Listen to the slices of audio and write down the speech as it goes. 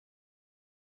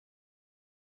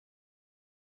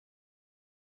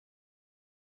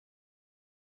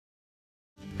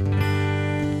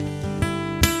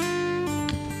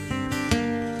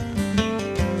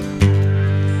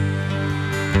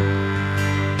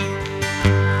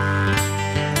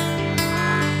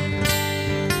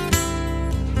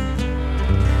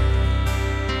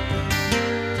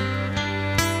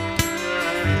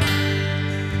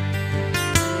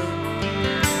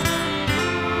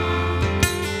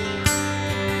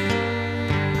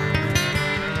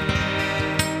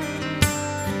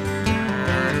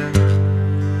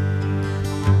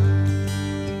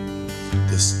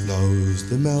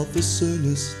them out the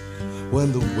soonest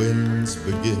when the winds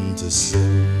begin to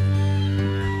sing.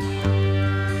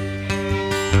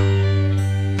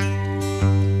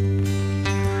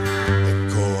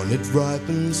 The corn, it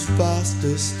ripens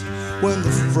fastest when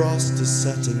the frost is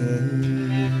setting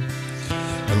in.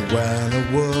 And when a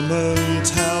woman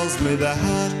tells me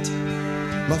that,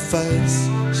 my face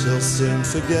she'll soon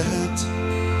forget.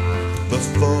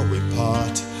 Before we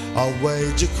part, I'll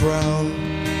wage a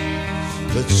crown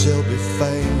that she'll be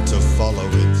fain to follow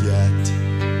it yet.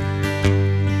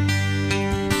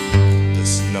 The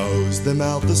snows them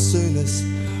out the soonest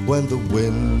when the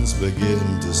winds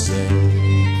begin to sing.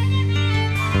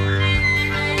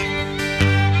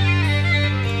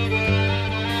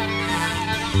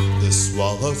 The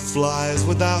swallow flies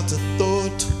without a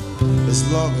thought as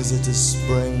long as it is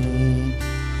spring.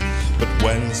 But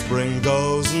when spring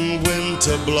goes and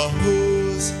winter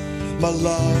blows, my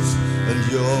love,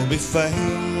 and you'll be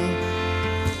fain.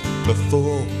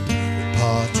 Before we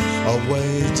part, I'll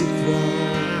wait a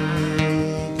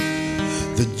crown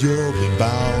that you'll be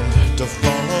bound to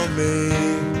follow me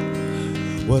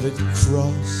when it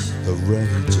cross the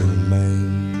raging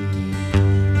main.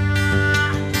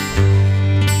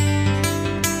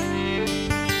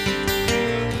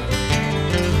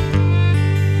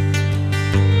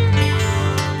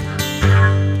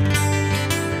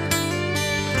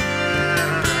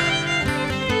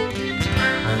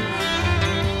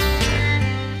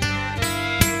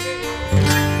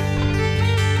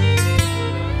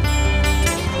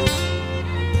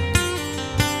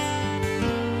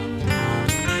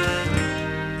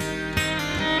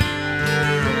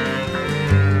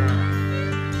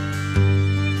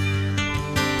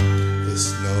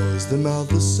 Them out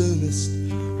the soonest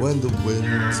when the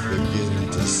winds begin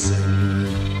to sing.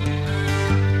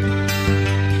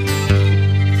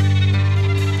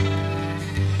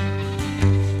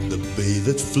 The bee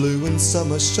that flew in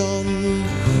summer shone,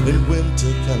 in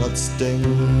winter cannot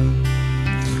sting.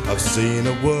 I've seen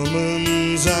a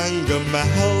woman's anger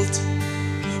melt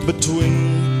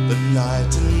between the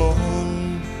night and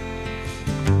morn,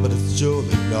 but it's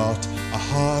surely not a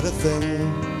harder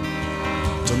thing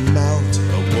to melt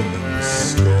a woman's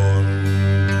scorn.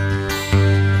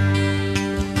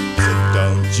 So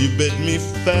don't you bid me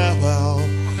farewell,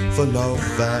 for no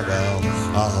farewell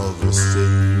I'll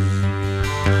receive.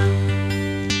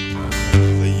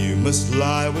 For you must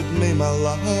lie with me, my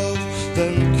love,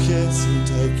 then kiss and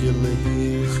take your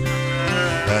leave.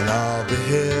 And I'll be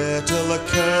here till the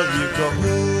curlew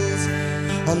goes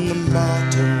and the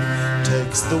martin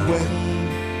takes the wing.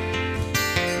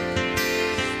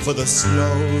 For the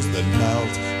snows that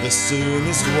melt the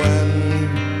soonest when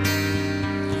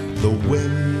the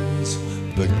winds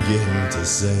begin to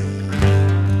sing.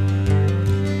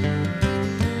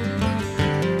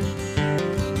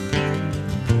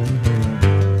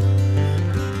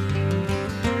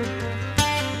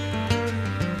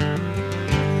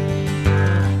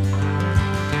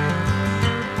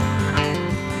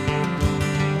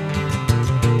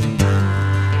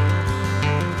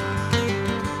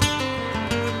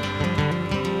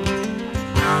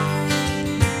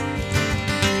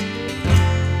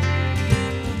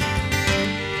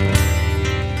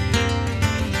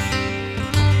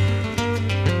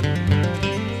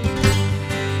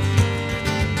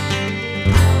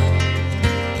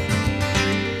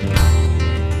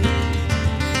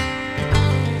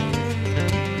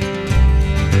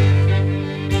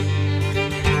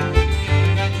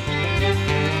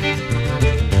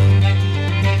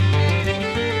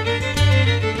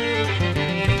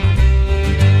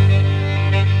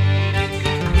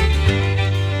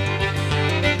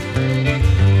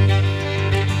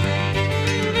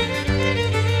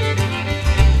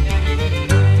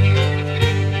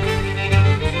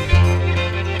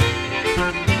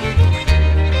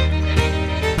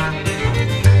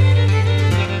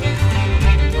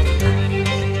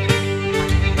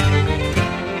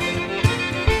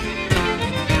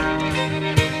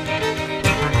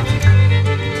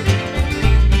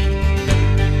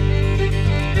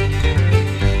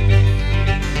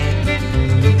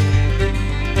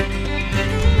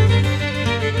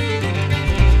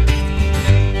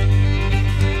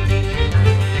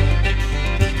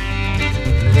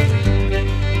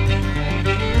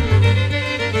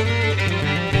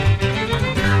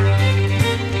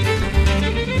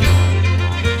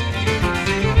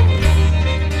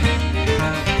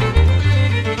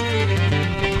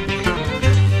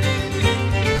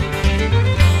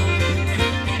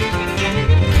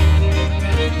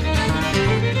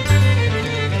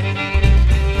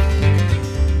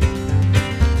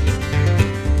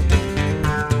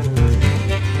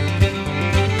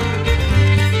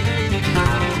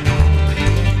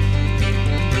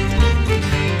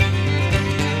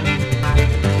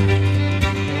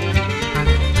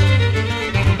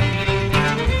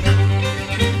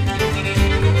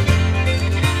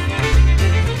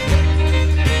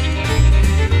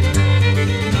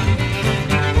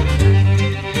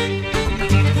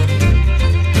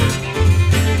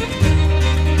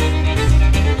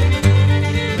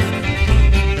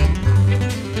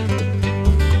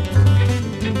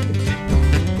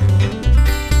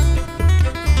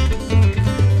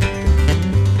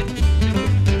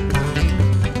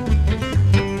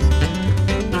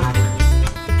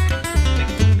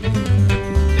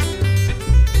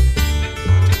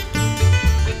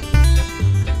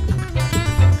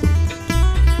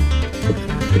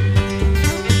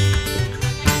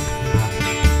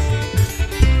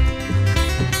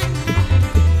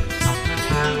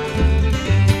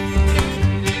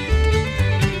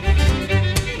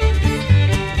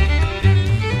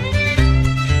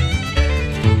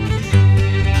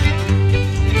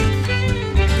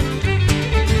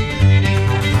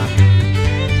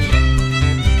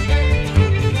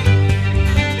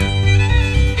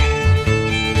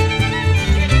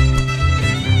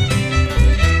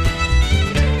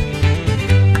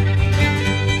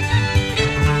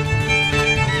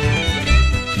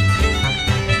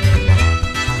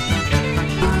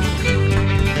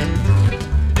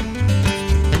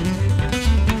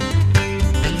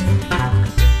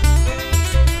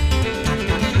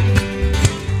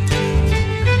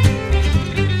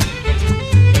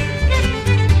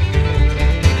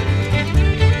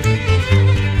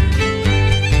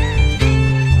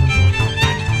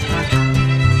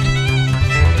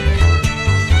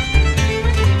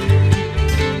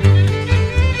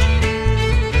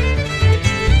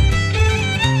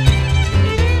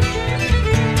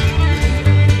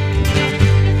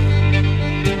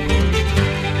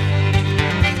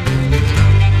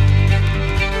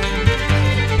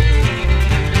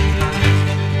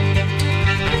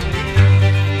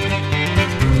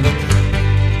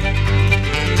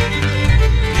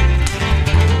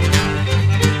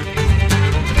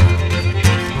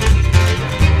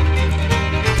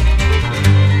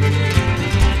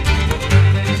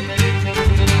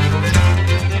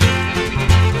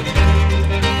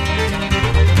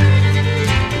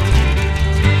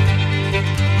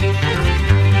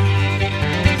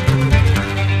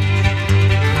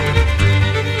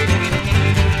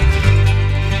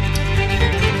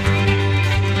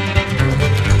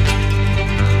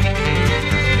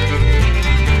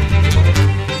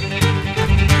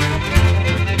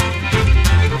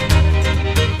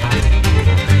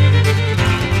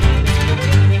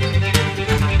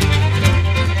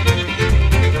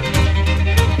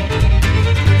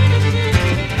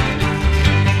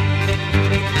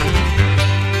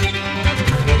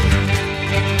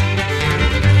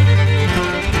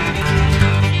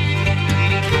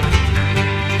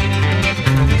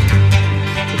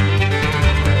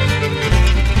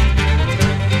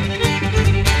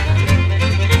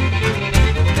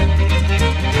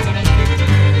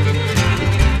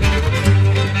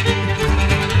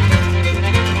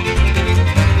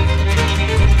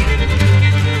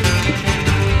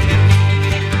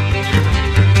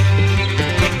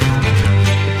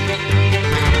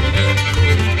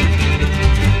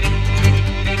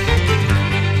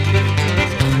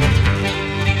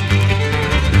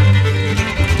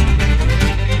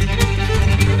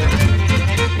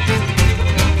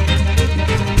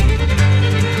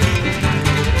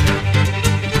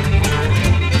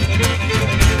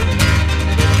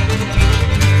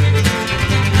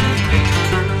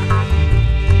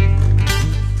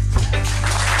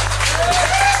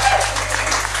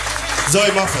 Zoe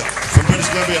Moffat from British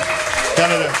Columbia,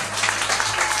 Canada.